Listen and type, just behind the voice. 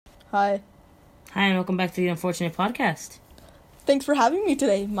Hi. Hi, and welcome back to the Unfortunate Podcast. Thanks for having me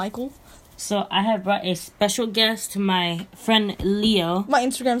today, Michael. So, I have brought a special guest, my friend Leo. My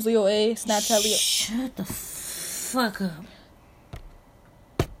Instagram's Leo A, Snapchat Leo. Shut the fuck up.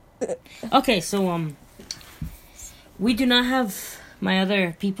 Okay, so, we do not have my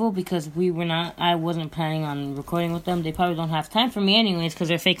other people because I wasn't planning on recording with them. They probably don't have time for me anyways because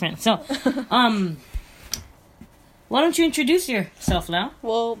they're fake friends. So, why don't you introduce yourself, Leo?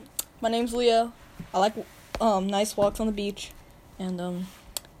 Well, my name's Leo. I like nice walks on the beach. And,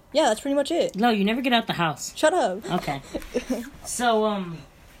 yeah, that's pretty much it. Leo, you never get out the house. Shut up. Okay. So,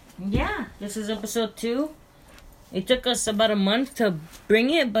 yeah, this is episode 2. It took us about a month to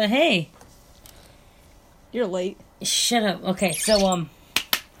bring it, but hey. You're late. Shut up. Okay, so,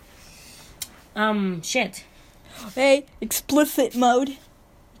 shit. Hey, explicit mode. You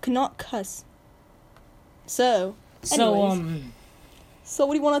cannot cuss. So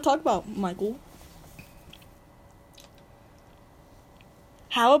what do you want to talk about, Michael?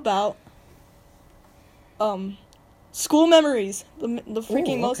 How about, school memories. The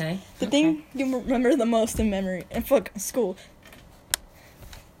freaking thing you remember the most in memory. And fuck, school.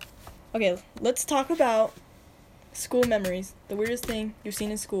 Okay, let's talk about school memories. The weirdest thing you've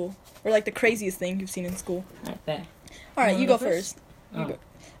seen in school. Or, like, the craziest thing you've seen in school. Okay. Alright, you go first. Oh. Go.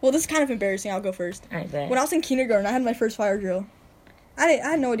 Well, this is kind of embarrassing. I'll go first. Alright, When I was in kindergarten, I had my first fire drill. I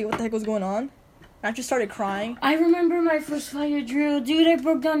had no idea what the heck was going on. I just started crying. I remember my first fire drill. Dude, I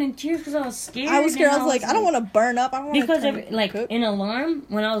broke down in tears because I was scared. I was scared. I was like, I don't want to burn up. I don't want to Because, in alarm,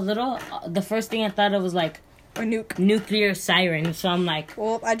 when I was little, the first thing I thought of was, like, a nuke. Nuclear siren. So I'm like...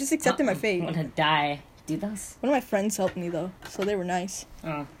 Well, I just accepted my fate. I'm going to die. Dude, that's... One of my friends helped me, though, so they were nice.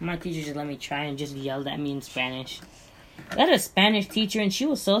 Oh, my teacher just let me try and just yelled at me in Spanish. I had a Spanish teacher, and she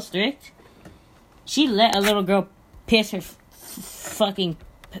was so strict. She let a little girl piss her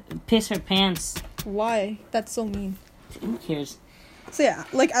pants. Why? That's so mean. Who cares? So yeah,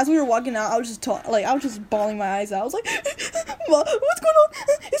 like as we were walking out, I was just bawling my eyes out. I was like, "What's going on?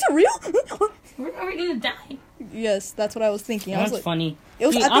 Is it real? Are we gonna die?" Yes, that's what I was thinking. That's like, funny. It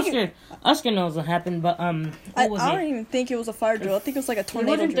was. Oscar knows what happened, but I don't even think it was a fire drill. I think it was like a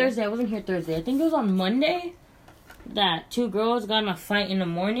tornado. It wasn't drill. Thursday. I wasn't here Thursday. I think it was on Monday that 2 girls got in a fight in the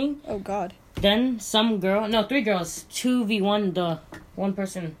morning. Oh God. Then 3 girls, 2v1. The one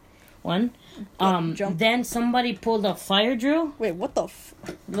person won. Then somebody pulled a fire drill. Wait, what the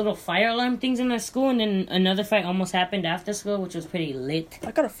little fire alarm things in their school, and then another fight almost happened after school, which was pretty lit.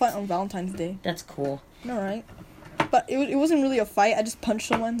 I got a fight on Valentine's Day. That's cool. All right. But it wasn't really a fight. I just punched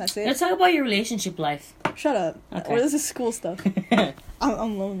someone. That's it. Let's talk about your relationship life. Shut up. Okay. Or this is school stuff.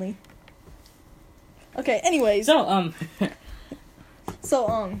 I'm lonely. Okay, anyways. So,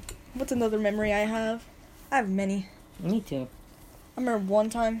 what's another memory I have? I have many. Me too. I remember one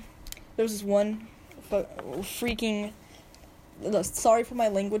time, there was this one freaking... Sorry for my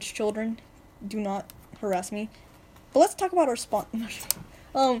language, children. Do not harass me. But let's talk about our spot.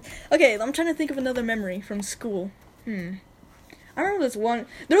 Okay, I'm trying to think of another memory from school. I remember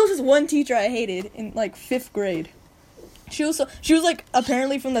there was this one teacher I hated in, like, 5th grade. She was like,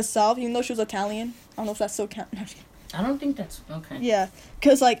 apparently from the South, even though she was Italian. I don't know if that's so count. I don't think that's... Okay. Yeah,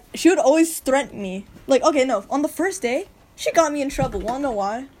 because, like, she would always threaten me. Like, okay, no, on the first day, she got me in trouble. Wanna know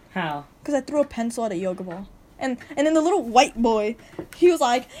why? How? Because I threw a pencil at a yoga ball. And then the little white boy, he was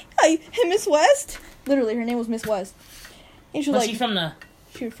like, hey, Miss West. Literally, her name was Miss West. And she was she from the...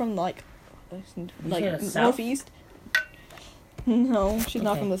 She was from, like South? Northeast. No, she's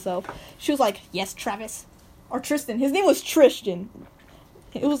not from the South. She was like, yes, Travis. Or Tristan. His name was Tristan.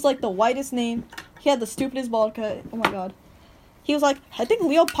 It was, like, the whitest name. He had the stupidest bald cut. Oh, my God. He was like, I think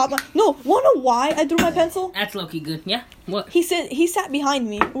Leo popped my... No, wanna know why I threw my pencil? That's low-key good. Yeah? What? He sat behind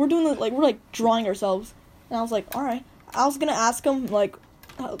me. We're drawing ourselves. And I was like, alright. I was gonna ask him, like,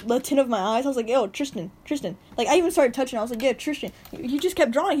 the tint of my eyes. I was like, yo, Tristan. Like, I even started touching. I was like, yeah, Tristan. He just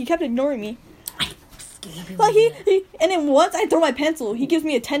kept drawing. He kept ignoring me. Like, and then once I throw my pencil, he gives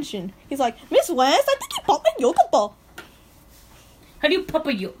me attention. He's like, Miss West, I think you popped my yoga ball. How do you pop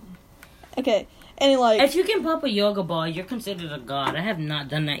a yoga? Okay, and like... If you can pop a yoga ball, you're considered a god. I have not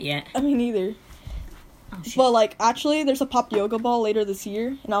done that yet. I mean, neither. Oh, shit. But, like, actually, there's a pop yoga ball later this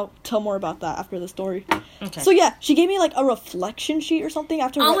year, and I'll tell more about that after the story. Okay. So, yeah, she gave me, like, a reflection sheet or something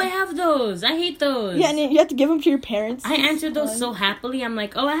after... Oh, I have those. I hate those. Yeah, and you have to give them to your parents. I answered those so happily. I'm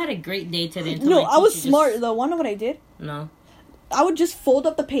like, I had a great day today. No, I was smart, though. Want to know what I did? No. I would just fold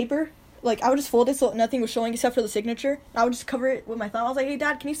up the paper. Like, I would just fold it so nothing was showing except for the signature. I would just cover it with my thumb. I was like, hey,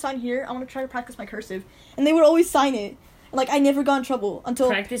 Dad, can you sign here? I want to try to practice my cursive. And they would always sign it. And, like, I never got in trouble until...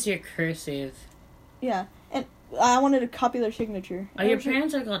 Practice your cursive. Yeah. I wanted to copy their signature. Are your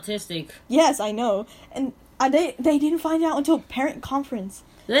parents like autistic? Yes, I know. And they didn't find out until parent conference.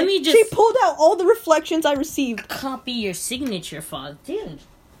 Let me just... She pulled out all the reflections I received. Copy your signature, father. Dude.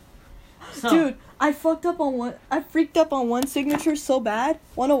 So, Dude, I freaked up on one signature so bad.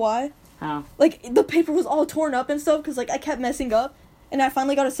 Wanna know why? how? Like, the paper was all torn up and stuff because, like, I kept messing up. And I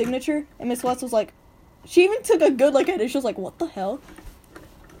finally got a signature. And Miss West was like... She even took a good look at it. She was like, what the hell?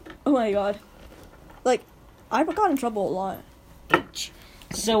 Oh, my God. Like, I got in trouble a lot.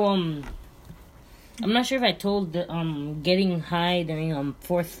 So, I'm not sure if I told the, getting high during, my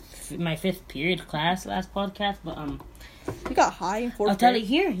 5th period class last podcast, but, You got high in 4th grade? I'll tell you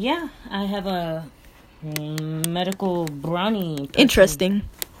here, yeah. I have a medical brownie person Interesting.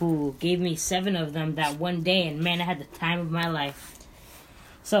 who gave me 7 of them that one day, and man, I had the time of my life.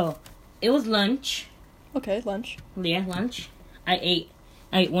 So, it was lunch. Okay, lunch. Yeah, lunch. I ate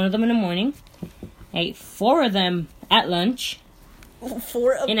 1 of them in the morning. I ate 4 of them at lunch.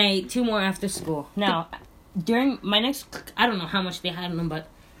 4 of And I ate 2 more after school. Now, during my next... I don't know how much they had in them, but...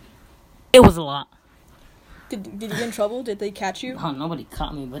 It was a lot. Did you get in trouble? Did they catch you? Oh, nobody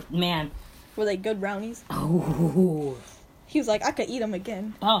caught me, but man... Were they good brownies? Oh... He was like, I could eat them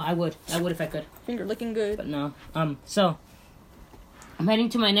again. Oh, I would if I could. Finger looking good. But no. So... I'm heading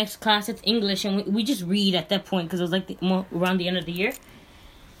to my next class. It's English, and we just read at that point, because it was like around the end of the year.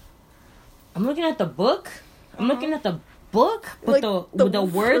 I'm looking at the book. But like the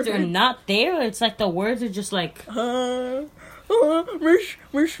words are not there. It's like the words are just like...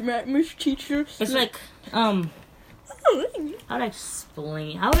 Miss teacher. It's like, how would I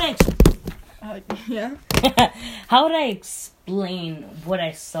explain? Yeah. How would I explain what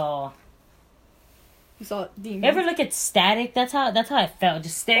I saw? You saw it. You ever look at static? That's how I felt.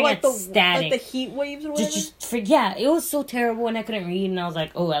 Just staring at static. Like the heat waves or whatever? Yeah, it was so terrible and I couldn't read and I was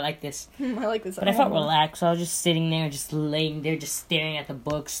like, oh, I like this. I like this. But I felt relaxed, so I was just sitting there, just laying there, just staring at the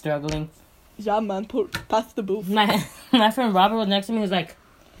book, struggling. Yeah, man, pass the booth. My friend Robert was next to me,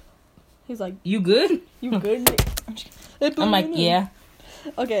 He's like, you good? You good? I'm like, yeah.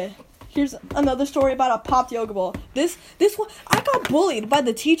 Okay, here's another story about a popped yoga ball. This one, I got bullied by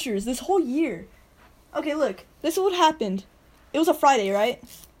the teachers this whole year. Okay, look, this is what happened. It was a Friday, right?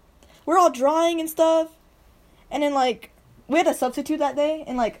 We're all drawing and stuff. And then, like, we had a substitute that day.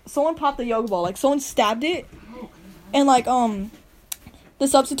 And, like, someone popped the yoga ball. Like, someone stabbed it. And, like, the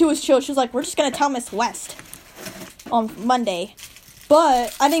substitute was chill. She was like, we're just going to tell Miss West on Monday.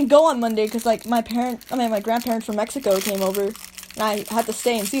 But I didn't go on Monday because, like, my grandparents from Mexico came over. And I had to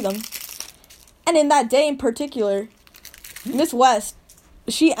stay and see them. And in that day in particular, Miss West...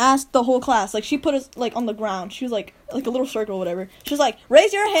 She asked the whole class, like, she put us, like, on the ground. She was, like a little circle or whatever. She was like,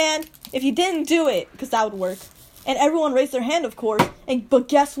 raise your hand if you didn't do it, because that would work. And everyone raised their hand, of course. But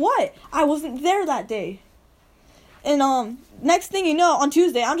guess what? I wasn't there that day. And, next thing you know, on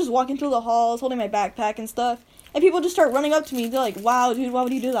Tuesday, I'm just walking through the halls, holding my backpack and stuff. And people just start running up to me. They're like, wow, dude, why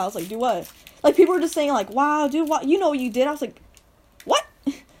would you do that? I was like, do what? Like, people were just saying, like, wow, dude, you know what you did? I was like, what?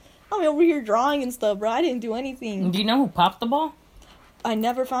 I'm over here drawing and stuff, bro. I didn't do anything. Do you know who popped the ball? I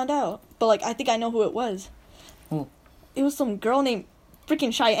never found out. But, like, I think I know who it was. Who? It was some girl named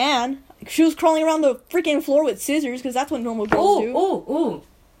freaking Cheyenne. She was crawling around the freaking floor with scissors, because that's what normal girls do. Oh,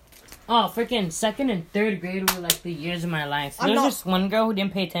 freaking 2nd and 3rd grade were, like, the years of my life. There was this one girl who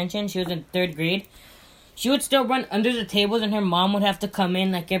didn't pay attention. She was in 3rd grade. She would still run under the tables, and her mom would have to come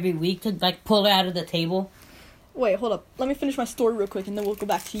in, like, every week to, like, pull her out of the table. Wait, hold up. Let me finish my story real quick, and then we'll go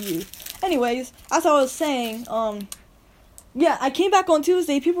back to you. Anyways, as I was saying, yeah, I came back on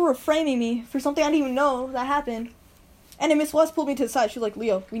Tuesday. People were framing me for something I didn't even know that happened. And then Miss West pulled me to the side. She was like,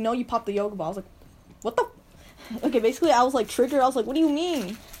 Leo, we know you popped the yoga ball. I was like, what the? Okay, basically, I was, like, triggered. I was like, what do you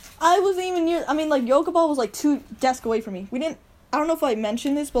mean? I wasn't even near... I mean, like, yoga ball was, like, 2 desks away from me. We didn't... I don't know if I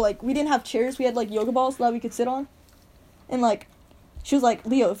mentioned this, but, like, we didn't have chairs. We had, like, yoga balls that we could sit on. And, like, she was like,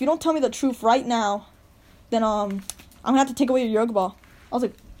 Leo, if you don't tell me the truth right now, then, I'm gonna have to take away your yoga ball. I was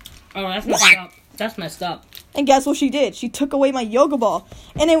like... Oh, that's messed up. That's messed up. And guess what she did? She took away my yoga ball.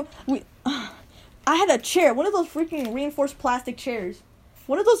 And then I had a chair. One of those freaking reinforced plastic chairs.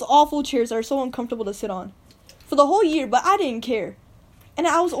 One of those awful chairs that are so uncomfortable to sit on. For the whole year, but I didn't care. And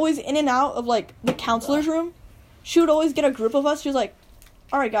I was always in and out of, like, the counselor's room. She would always get a group of us. She was like,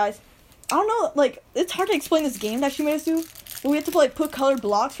 alright, guys. I don't know, like, it's hard to explain this game that she made us do. But we had to, like, put colored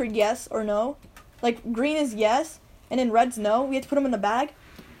blocks for yes or no. Like, green is yes, and then red's no. We had to put them in the bag.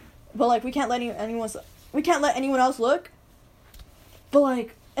 But, like, we can't let anyone else look. But,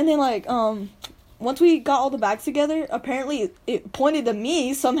 like, and then, like, once we got all the bags together, apparently it pointed to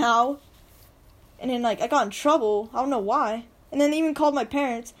me somehow. And then, like, I got in trouble. I don't know why. And then they even called my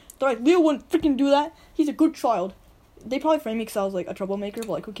parents. They're like, Leo wouldn't freaking do that. He's a good child. They probably framed me because I was, like, a troublemaker, but,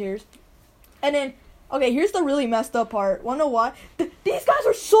 like, who cares? And then, okay, here's the really messed up part. Wanna know why? These guys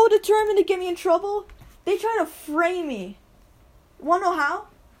are so determined to get me in trouble. They try to frame me. Wanna know how?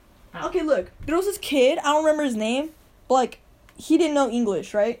 Okay, look. There was this kid. I don't remember his name. But, like, he didn't know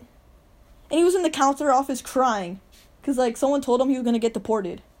English, right? And he was in the counselor office crying. Because, like, someone told him he was going to get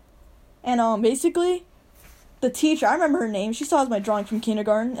deported. And, basically, the teacher, I remember her name. She still has my drawing from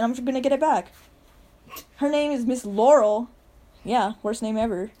kindergarten. And I'm just going to get it back. Her name is Miss Laurel. Yeah, worst name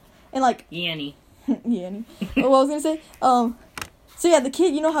ever. And, like... Yanny. Yanny. What was I going to say? So, yeah, the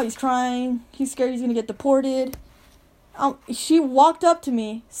kid, you know how he's crying. He's scared he's going to get deported. She walked up to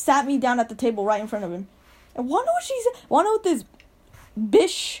me, sat me down at the table right in front of him. And wanna know what she said? Wanna know what this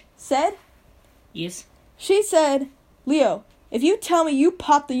bish said? Yes. She said, Leo, if you tell me you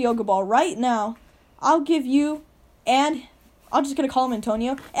popped the yoga ball right now, I'll give you, and I'm just gonna call him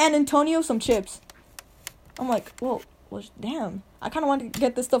Antonio, and Antonio some chips. I'm like, well damn. I kind of want to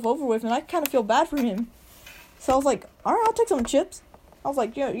get this stuff over with, and I kind of feel bad for him. So I was like, alright, I'll take some chips. I was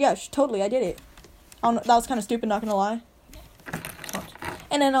like, yeah, totally, I did it. That was kind of stupid, not gonna lie.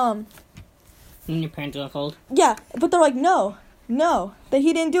 And then, And your parents got cold? Yeah, but they're like, no, that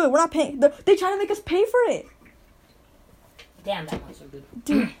he didn't do it. We're not paying. They try to make us pay for it. Damn, that was so good.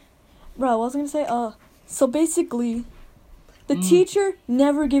 Dude, bro, what was I gonna say? So basically, the teacher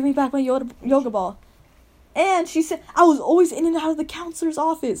never gave me back my yoga ball. And she said, I was always in and out of the counselor's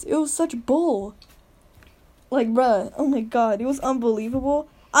office. It was such bull. Like, bruh, oh my god, it was unbelievable.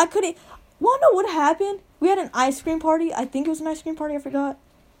 I couldn't... Wanna know what happened? We had an ice cream party. I think it was an ice cream party. I forgot.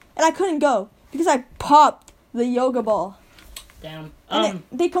 And I couldn't go because I popped the yoga ball. Damn. And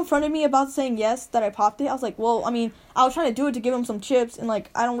they confronted me about saying yes, that I popped it. I was like, well, I mean, I was trying to do it to give them some chips. And,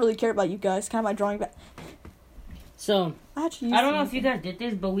 like, I don't really care about you guys. Kind of my drawing back. So, I don't know if you guys did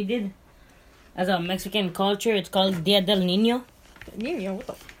this, but we did. As a Mexican culture, it's called Dia del Niño. Niño? What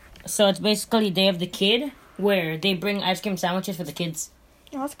the... So, it's basically Day of the Kid, where they bring ice cream sandwiches for the kids.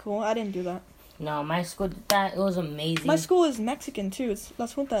 Oh, that's cool. I didn't do that. No, my school did that. It was amazing. My school is Mexican, too.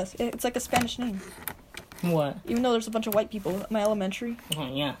 That's what that's. It's like a Spanish name. What? Even though there's a bunch of white people at my elementary.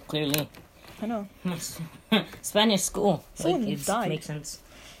 Oh, yeah, clearly. I know. Spanish school. Someone died. Makes sense.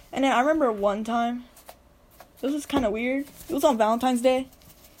 And then I remember one time, this was kind of weird. It was on Valentine's Day.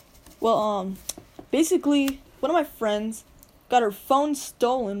 Well, basically, one of my friends got her phone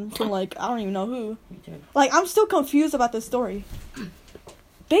stolen from, like, I don't even know who. Like, I'm still confused about this story.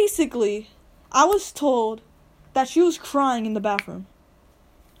 Basically, I was told that she was crying in the bathroom.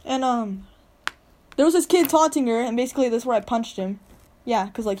 And, there was this kid taunting her, and basically this is where I punched him. Yeah,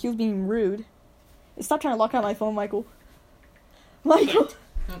 because, like, he was being rude. Stop trying to lock out my phone, Michael. Michael.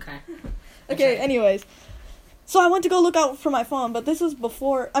 Okay. Okay, anyways. So I went to go look out for my phone, but this was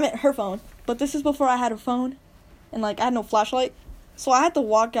before... I mean, her phone. But this is before I had a phone. And, like, I had no flashlight. So I had to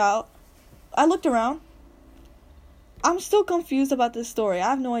walk out. I looked around. I'm still confused about this story. I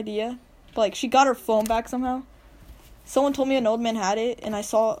have no idea. But, like, she got her phone back somehow. Someone told me an old man had it, and I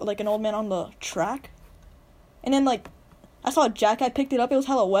saw, like, an old man on the track. And then, like, I saw a jacket, picked it up, it was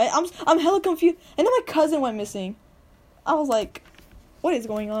hella wet. I'm hella confused. And then my cousin went missing. I was like, what is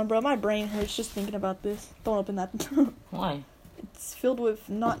going on, bro? My brain hurts just thinking about this. Don't open that. Why? It's filled with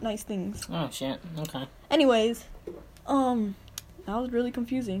not nice things. Oh, shit. Okay. Anyways, that was really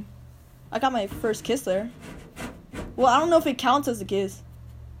confusing. I got my first kiss there. Well, I don't know if it counts as a kiss.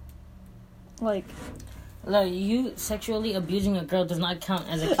 Like... Look, you sexually abusing a girl does not count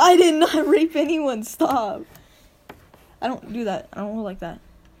as a kiss. I did not rape anyone. Stop. I don't do that. I don't roll like that.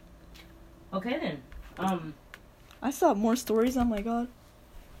 Okay, then. I still have more stories. Oh, my God.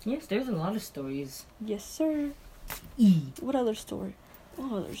 Yes, there's a lot of stories. Yes, sir. What other story?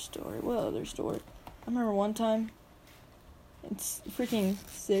 What other story? I remember one time. It's freaking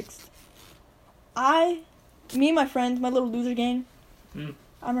 6th. Me and my friends, my little loser gang.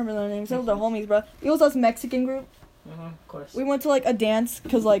 I remember their names. They were the homies, bro. It was us Mexican group. Of course. We went to, like, a dance,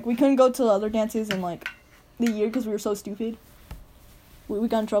 because, like, we couldn't go to the other dances in, like, the year, because we were so stupid. We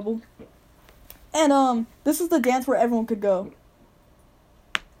got in trouble. And, this is the dance where everyone could go.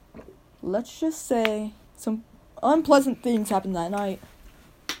 Let's just say some unpleasant things happened that night.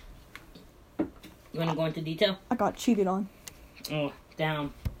 You want to go into detail? I got cheated on. Oh,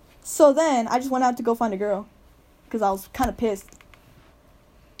 damn. So then, I just went out to go find a girl. Because I was kind of pissed.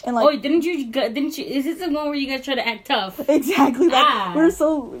 And like, oh, didn't you, is this the one where you guys try to act tough? Exactly. Like, we're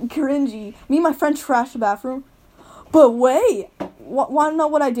so cringy. Me and my friend trashed the bathroom. But wait, want to know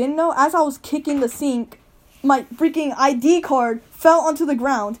what I didn't know? As I was kicking the sink, my freaking ID card fell onto the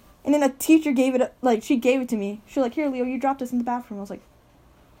ground. And then a teacher gave it, like, she gave it to me. She was like, here, Leo, you dropped this in the bathroom. I was like,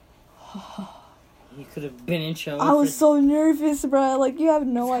 You could have been in show. I was so nervous, bro. Like, you have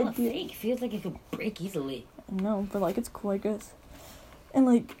no it's idea. Fake. It feels like it could break easily. No, but like, it's cool, I guess. And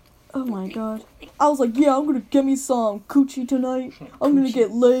like, oh my god. I was like, yeah, I'm gonna get me some coochie tonight. I'm gonna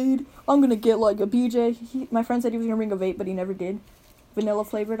get laid. I'm gonna get like a BJ. My friend said he was gonna bring a vape, but he never did. Vanilla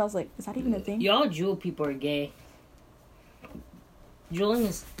flavored. I was like, is that even a thing? Y'all Juul people are gay. Juuling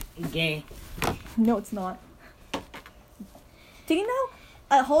is gay. No, it's not. Did you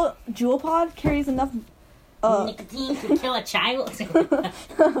know a whole Juul pod carries enough nicotine to kill a child?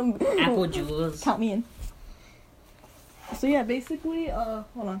 Apple Juuls. Count me in. So yeah, basically, hold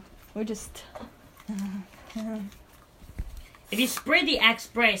on. We're just... If you spray the Axe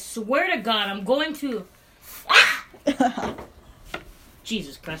spray, I swear to God, I'm going to...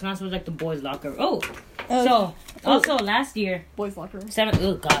 Jesus Christ, not supposed like the boys' locker. Oh! Also, last year... Boys' locker room.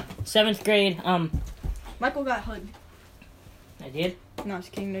 7th grade, Michael got hugged. I did? No,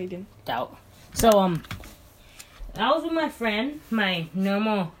 just kidding. No, you didn't. Doubt. So, I was with my friend, my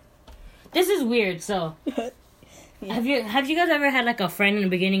normal... This is weird, so... Yeah. Have you guys ever had like a friend in the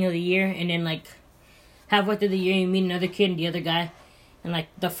beginning of the year and then like halfway through the year you meet another kid and the other guy and like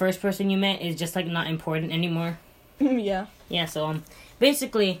the first person you met is just like not important anymore? Yeah. Yeah, so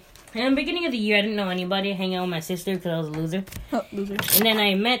basically in the beginning of the year I didn't know anybody, hang out with my sister because I was a loser. Oh, loser. And then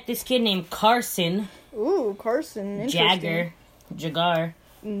I met this kid named Carson. Ooh, Carson. Jagar.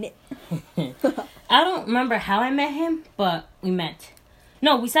 I don't remember how I met him, but we met.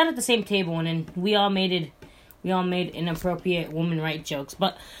 No, we sat at the same table and then we all made inappropriate woman right jokes,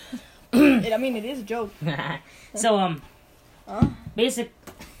 but I mean, it is a joke. So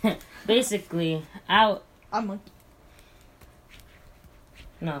basically, I'm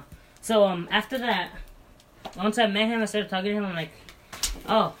no. So after that, once I met him, I started talking to him. I'm like,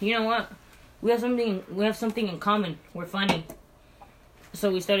 oh, you know what? We have something in common. We're funny.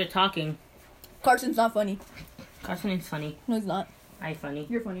 So we started talking. Carson's not funny. Carson is funny. No, he's not. I funny.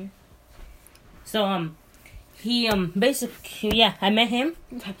 You're funny. So he basically, yeah, I met him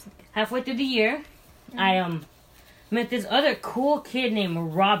halfway through the year. Mm-hmm. I met this other cool kid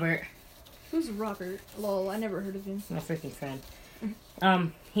named Robert. Who's Robert? Lol, I never heard of him. My freaking friend.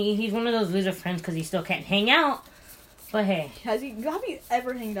 He's one of those loser friends because he still can't hang out. But hey, have you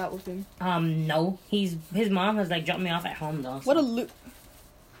ever hanged out with him? No. His mom has like dropped me off at home though. So. What a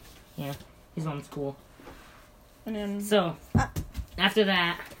Yeah, his mom's cool. And then after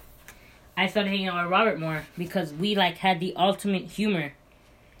that, I started hanging out with Robert more because we like had the ultimate humor,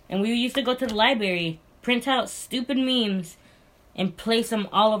 and we used to go to the library, print out stupid memes, and place them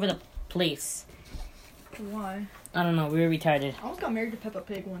all over the place. Why? I don't know. We were retarded. I almost got married to Peppa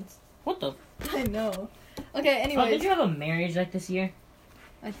Pig once. What the? I know. Okay. Anyway. Oh, did you have a marriage like this year?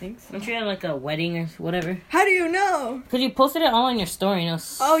 I think so. Didn't you have like a wedding or whatever? How do you know? Because you posted it all on your story, you know.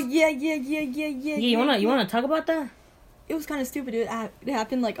 Oh yeah. You wanna talk about that? It was kind of stupid. It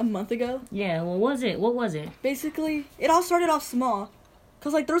happened like a month ago. Yeah. What was it? Basically, it all started off small.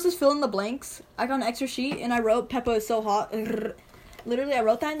 Cause like there was this fill in the blanks. I got an extra sheet and I wrote Peppa is so hot. Literally, I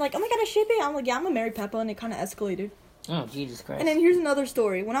wrote that and like, oh my god, I ship it. I'm like, yeah, I'm gonna marry Peppa, and it kind of escalated. Oh Jesus Christ! And then here's another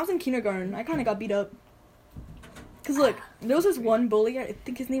story. When I was in kindergarten, I kind of got beat up. Cause look, there was this one bully. I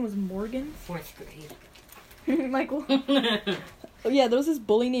think his name was Morgan. 4th grade. Michael. Oh yeah, there was this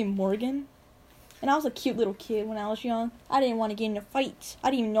bully named Morgan, and I was a cute little kid when I was young. I didn't want to get into fights. I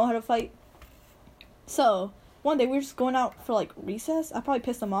didn't even know how to fight. So one day we were just going out for like recess. I probably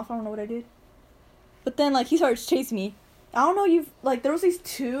pissed him off. I don't know what I did. But then like he started chasing me. I don't know there was these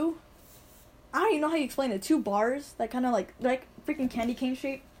two. I don't even know how you explain it. 2 bars that kind of like freaking candy cane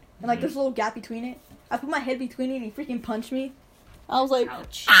shape, and like there's a little gap between it. I put my head between it and he freaking punched me. I was like,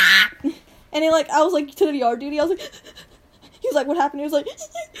 ouch. And then like I was like to the yard duty. I was like, he was like, what happened? He was like,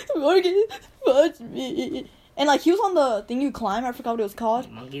 Morgan punched me. And like he was on the thing you climb. I forgot what it was called.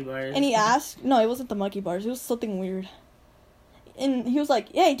 Monkey bars. And he asked, no, it wasn't the monkey bars. It was something weird. And he was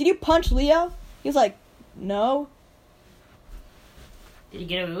like, hey, did you punch Leo? He was like, no. Did he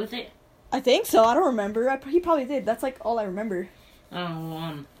get away with it? I think so. I don't remember. He probably did. That's like all I remember.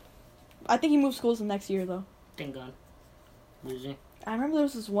 Oh, I think he moved schools the next year though. Thank God. Loser. I remember there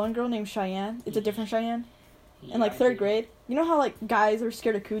was this one girl named Cheyenne. It's a different Cheyenne. Yeah, In like 3rd grade. You know how like guys are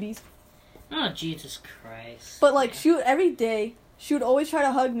scared of cooties? Oh Jesus Christ. But like every day, she would always try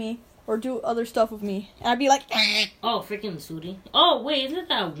to hug me or do other stuff with me. And I'd be like, oh, freaking Sudi. Oh, wait, isn't it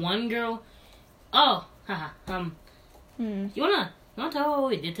that one girl? Oh, haha. You wanna tell her what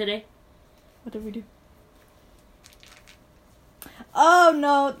we did today? What did we do? Oh,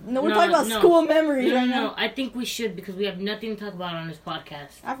 no, we're talking about school memories right now. No, I think we should because we have nothing to talk about on this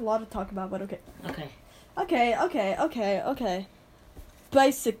podcast. I have a lot to talk about, but okay. Okay. Okay.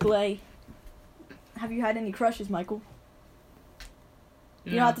 basically, have you had any crushes, Michael?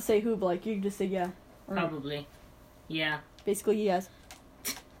 You don't have to say who, but like you can just say yeah. Probably. Yeah. Basically, yes.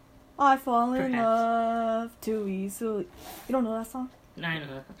 I fall in Perhaps. love too easily. You don't know that song? No, I know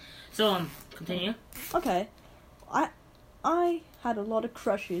that. So, continue. Okay. I had a lot of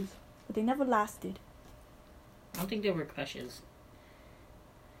crushes, but they never lasted. I don't think they were crushes.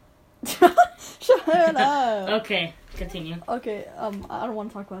 Shut up. Okay, continue. Okay, I don't want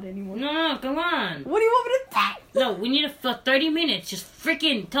to talk about it anymore. No, come on. What do you want me to talk? No, we need for 30 minutes. Just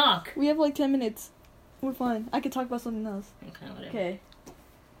freaking talk. We have like 10 minutes. We're fine. I could talk about something else. Okay, whatever. Okay.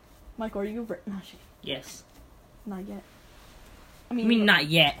 Michael, are you no, shit. Yes. Not yet. I mean, not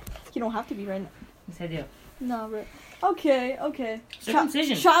yet. You don't have to be right now. Yes, I do. No, but okay.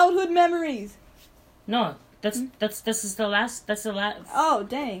 Circumcision. Childhood memories. No, that's the last. That's the last. Oh,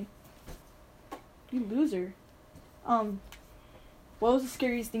 dang. You loser. What was the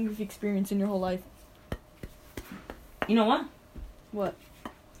scariest thing you've experienced in your whole life? You know what? What?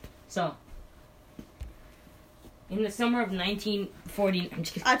 So, in the summer of 1940, I'm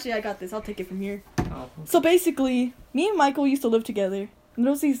just kidding. Actually, I got this. I'll take it from here. Oh. So basically, me and Michael used to live together. And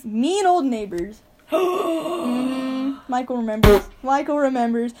there was these mean old neighbors. Michael remembers.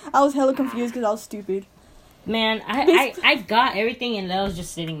 I was hella confused because I was stupid. Man, I got everything and I was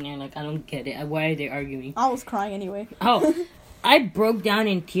just sitting there like, I don't get it. Why are they arguing? I was crying anyway. Oh, I broke down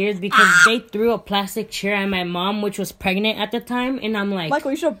in tears because they threw a plastic chair at my mom, which was pregnant at the time, and I'm like...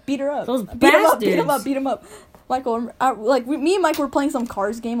 Michael, you should have beat her up. Those beat bastards. Beat him up. Michael, me and Michael were playing some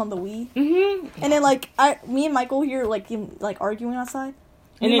Cars game on the Wii. Mm-hmm. And then, me and Michael here, arguing outside.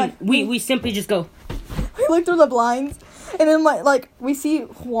 And then we simply just go... We look through the blinds, and then, we see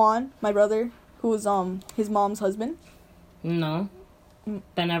Juan, my brother, who was, his mom's husband. No.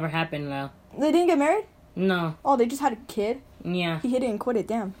 That never happened, though. They didn't get married? No. Oh, they just had a kid? Yeah. He hit it and quit it,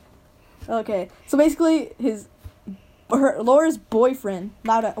 damn. Okay, so basically, Laura's boyfriend,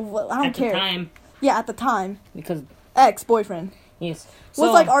 I don't care. At the time. Yeah, at the time. Because... Ex-boyfriend. Yes.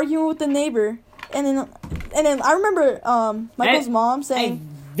 Was, arguing with the neighbor. And then I remember, Michael's mom saying... I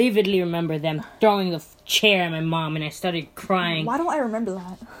vividly remember them throwing the chair at my mom, and I started crying. Why don't I remember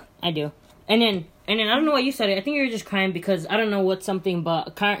that? I do. And then I don't know why you started. I think you were just crying because I don't know what something,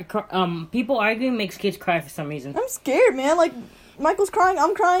 but people arguing makes kids cry for some reason. I'm scared, man. Michael's crying,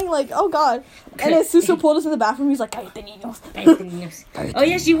 I'm crying, oh god. And then Suso pulled us in the bathroom, he's like, "Cállate, niños." Oh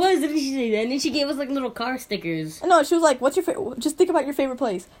yeah, she was. Didn't she say that? And then she gave us little car stickers. No, she was like, "What's your favorite? Just think about your favorite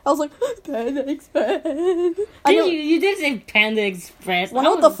place." I was like, Panda Express. You did say Panda Express. You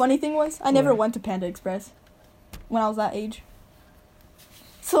know what the funny thing was? I never went to Panda Express when I was that age.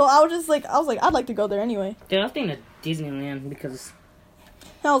 So I was like, I'd like to go there anyway. Dude, I was thinking of Disneyland because...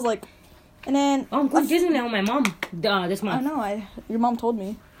 I was like... And then... Oh, I'm going to Disneyland with my mom this month. I know, your mom told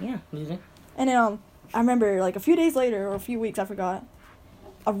me. Yeah, loser. And then, I remember, a few days later, or a few weeks, I forgot,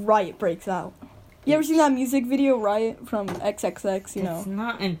 a riot breaks out. You ever seen that music video, Riot, from XXX, you know? It's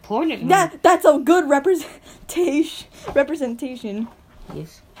not important. That's a good representation.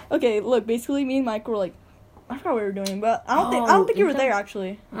 Yes. Okay, look, basically, me and Mike were I forgot what we were doing, but I don't think you were there,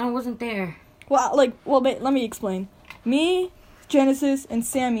 actually. I wasn't there. Well, let me explain. Me, Genesis, and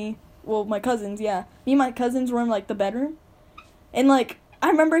Sammy, my cousins, yeah. Me and my cousins were in, the bedroom. And, I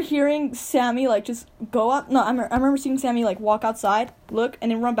remember hearing Sammy, just go out. No, I remember seeing Sammy, walk outside, look, and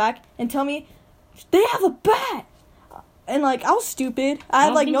then run back and tell me, they have a bat! And, I was stupid. I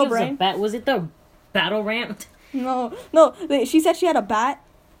had, no brain. Was it the battle ramp? No. She said she had a bat.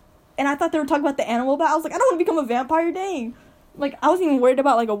 And I thought they were talking about the animal bat. I was like, I don't want to become a vampire, dang. I wasn't even worried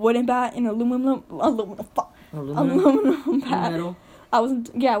about, a wooden bat and aluminum bat. Metal. I wasn't,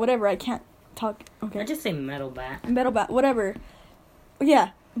 yeah, whatever, I can't talk, okay. I just say metal bat. Metal bat, whatever.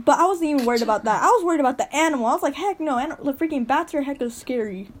 Yeah, but I wasn't even worried about that. I was worried about the animal. I was like, heck no, the freaking bats are hecka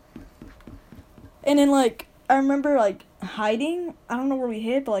scary. And then, I remember, hiding. I don't know where we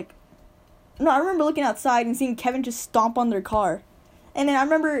hid, but, no, I remember looking outside and seeing Kevin just stomp on their car. And then I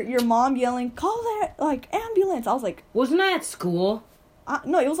remember your mom yelling, "Call that, ambulance." I was like... Wasn't I at school?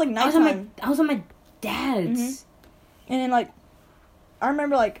 No, it was, nighttime. I was on my dad's. Mm-hmm. And then, I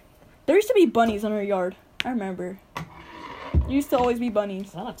remember, there used to be bunnies in our yard. I remember. There used to always be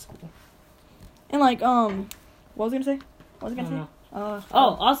bunnies. That looks cool. And, what was I gonna say?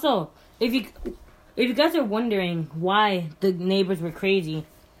 Also, if you guys are wondering why the neighbors were crazy...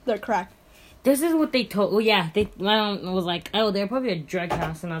 They're cracked. This is what they told... Oh, yeah. My mom was like, oh, they're probably a drug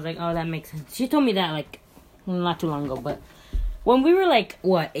house. And I was like, oh, that makes sense. She told me that, not too long ago. But when we were,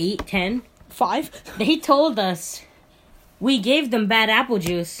 8, 10? 5? They told us we gave them bad apple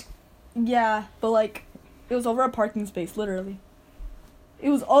juice. Yeah, but, it was over a parking space, literally. It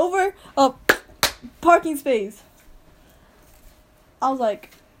was over a parking space. I was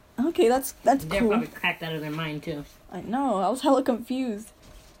like, okay, that's They're cool. probably cracked out of their mind too. I know. I was hella confused.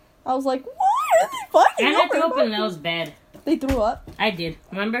 I was like, why are they fighting? And I threw up over and that was bad. They threw up? I did.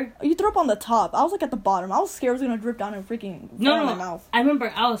 Remember? You threw up on the top. I was like at the bottom. I was scared it was gonna drip down and freaking fall in my mouth. I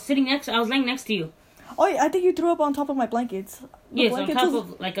remember I was laying next to you. Oh, yeah, I think you threw up on top of my blankets. Yes, on top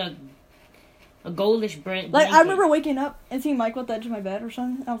of like a goldish bread. Like, I remember waking up and seeing Michael at the edge of my bed or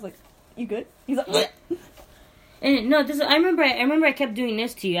something. I was like, you good? He's like, what? And no, I remember I kept doing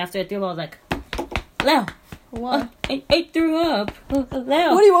this to you after I threw up. I was like, Leo. What? I threw up.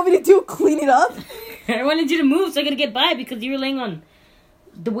 Leo. What do you want me to do? Clean it up? I wanted you to move so I could get by because you were laying on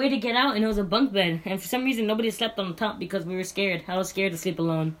the way to get out and it was a bunk bed. And for some reason, nobody slept on the top because we were scared. I was scared to sleep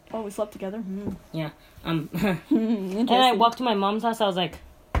alone. Oh, we slept together? Mm. Yeah. Interesting. And I walked to my mom's house. I was like,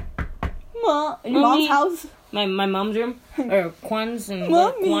 Ma, in your mom's house? My mom's room. Or Kwan's and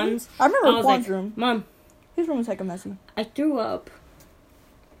Mommy. Kwan's. I remember like, Kwan's room. Mom. His room was hecka messy. I threw up.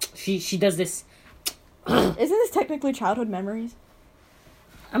 She does this. Isn't this technically childhood memories?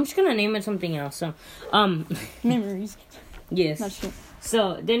 I'm just gonna name it something else. So, Memories. yes. Not true.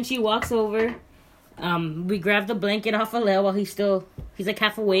 So then she walks over. We grab the blanket off of Leo while he's like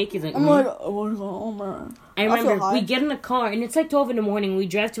half awake. He's like, I'm like, oh man. I remember we get in the car and it's like 12 in the morning. We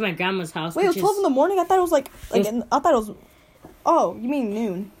drive to my grandma's house. Wait, it was 12 in the morning? I thought it was like I thought it was. Oh, you mean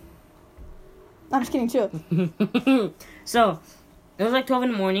noon? I'm just kidding too. So, it was like 12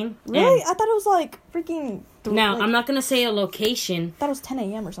 in the morning. Really? I thought it was like freaking. Now, I'm not gonna say a location. I thought it was 10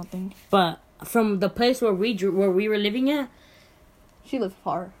 a.m. or something. But from the place where we were living at, she lived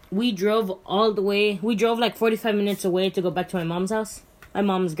far. We drove all the way. We drove like 45 minutes away to go back to my mom's house. My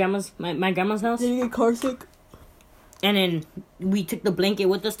grandma's house. Did you get car sick? And then we took the blanket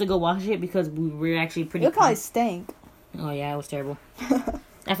with us to go wash it because we were actually pretty. It probably stank. Oh yeah, it was terrible.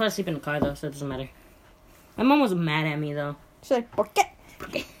 I fell asleep in the car though, so it doesn't matter. My mom was mad at me though. She's like, ¿Por qué? ¿Por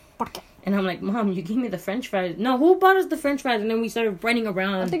qué? And I'm like, Mom, you gave me the French fries. No, who bought us the French fries? And then we started running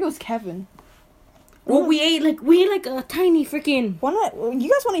around. I think it was Kevin. Well, we ate like a tiny freaking. You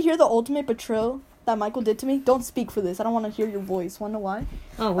guys want to hear the ultimate betrayal that Michael did to me? Don't speak for this. I don't want to hear your voice. Want to know why?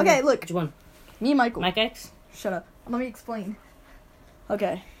 Oh, okay, look. Which one? Me and Michael. Mike X? Shut up. Let me explain.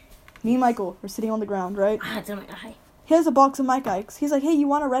 Okay. Me and Michael were sitting on the ground, right? It's in my eye. He has a box of Mike Ikes. He's like, hey, you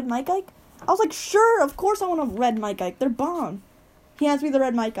want a red Mike Ike? I was like, sure, of course I want a red Mike Ike. They're bomb. He hands me the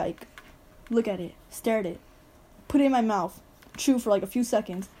red Mike Ike. Look at it. Stare at it. Put it in my mouth. Chew for like a few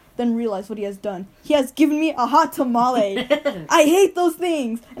seconds. Then realize what he has done. He has given me a hot tamale. I hate those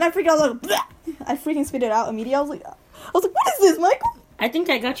things. And I was like, bleh. I freaking spit it out immediately. I was like, what is this, Michael? I think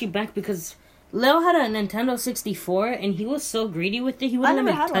I got you back because Leo had a Nintendo 64 and he was so greedy with it, he wouldn't let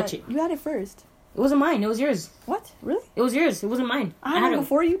me touch it. You had it first. It wasn't mine. It was yours. What? Really? It was yours. It wasn't mine. I had it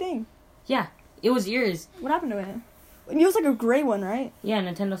before you, dang. Yeah, it was yours. What happened to it? It was like a gray one, right? Yeah,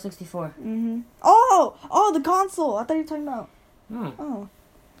 Nintendo 64. Mm-hmm. Oh, the console. I thought you were talking about. Oh.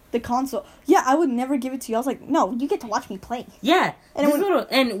 The console. Yeah, I would never give it to you. I was like, no, you get to watch me play. Yeah.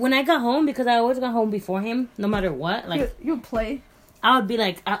 And when I got home, because I always got home before him, no matter what, like you would play. I would be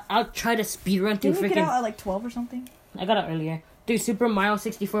like, I'll try to speed run through freaking. Didn't you get out at like 12 or something? I got out earlier. Through Super Mario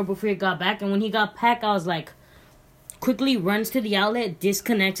 64 before he got back, and when he got back, I was like, quickly runs to the outlet,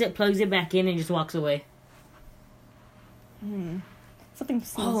 disconnects it, plugs it back in, and just walks away. Something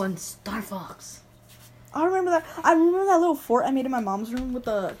seems... Oh, and Star Fox. I remember that. I remember that little fort I made in my mom's room with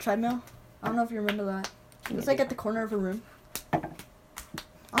the treadmill. I don't know if you remember that. It was like at the corner of her room. I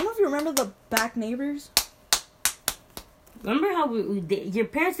don't know if you remember the back neighbors. Remember how we did, your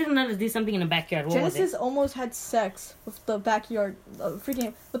parents didn't let us do something in the backyard? What Genesis was it? almost had sex with the backyard,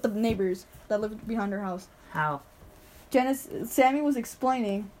 with the neighbors that lived behind her house. How? Sammy was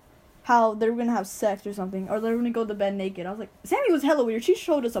explaining how they were gonna have sex or something, or they were gonna go to bed naked. I was like, Sammy was hella weird. She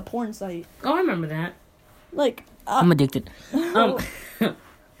showed us a porn site. Oh, I remember that. Like, I'm addicted.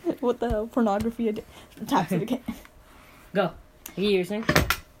 What the hell? Pornography toxic. Go. You were saying?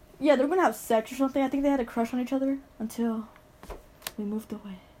 Yeah, they were gonna have sex or something. I think they had a crush on each other until we moved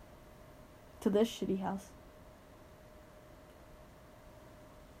away to this shitty house.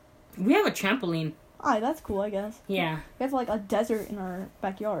 We have a trampoline. Aye, that's cool, I guess. Yeah. We have like a desert in our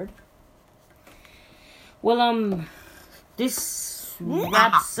backyard. Well, this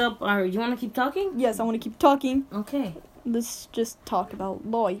wraps up our... You want to keep talking? Yes, I want to keep talking. Okay. Let's just talk about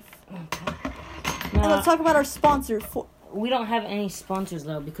life. Okay. And let's talk about our sponsor. We don't have any sponsors,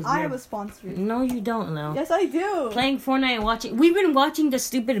 though, because I have a sponsor. No, you don't, Lil. Yes, I do. Playing Fortnite and watching... We've been watching the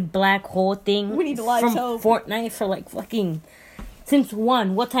stupid black hole thing. We need to live from help. Fortnite for, like, fucking... Since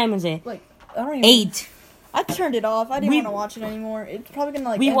 1. What time is it? Like, I don't even... 8. I turned it off. I didn't want to watch it anymore. It's probably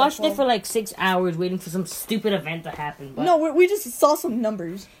gonna We watched it for like 6 hours waiting for some stupid event to happen. But no, we just saw some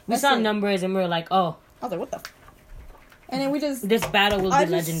numbers. We saw numbers and we were like, oh. I was like, what the? And then we just. This battle will be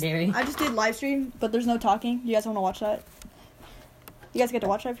legendary. I just did live stream, but there's no talking. You guys want to watch that? You guys get to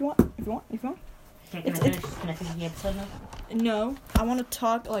watch that if you want. If you want. Can I finish the episode now? No, I want to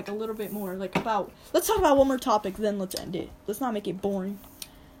talk like a little bit more, like about. Let's talk about one more topic, then let's end it. Let's not make it boring.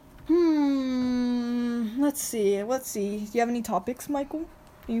 Let's see. Do you have any topics, Michael?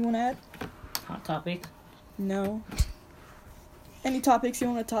 You want to add? Hot topic? No. Any topics you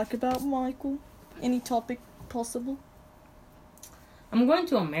want to talk about, Michael? Any topic possible? I'm going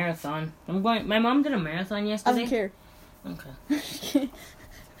to a marathon. My mom did a marathon yesterday. I don't care. Okay.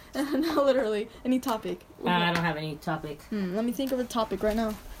 No, literally. Any topic. I don't have any topic. Let me think of a topic right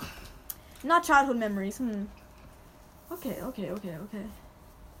now. Not childhood memories. Okay.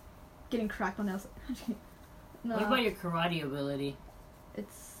 Getting cracked on outside. No. What about your karate ability?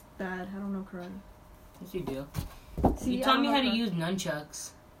 It's bad. I don't know karate. Yes, you do. See, you taught me how to use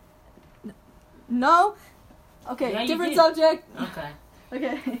nunchucks. No? Okay, yeah, different subject. Okay.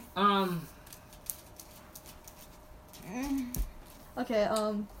 Okay. Okay,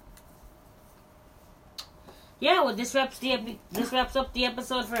 Yeah, well, this wraps up the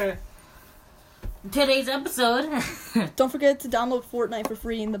episode for today's episode. Don't forget to download Fortnite for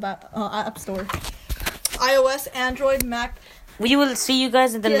free in the App Store. iOS, Android, Mac. We will see you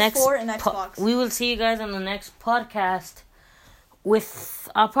guys in the next. PS4 and Xbox. We will see you guys on the next podcast. We'll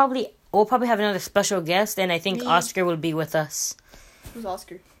probably have another special guest, and I think Oscar will be with us. Who's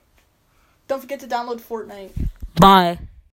Oscar? Don't forget to download Fortnite. Bye.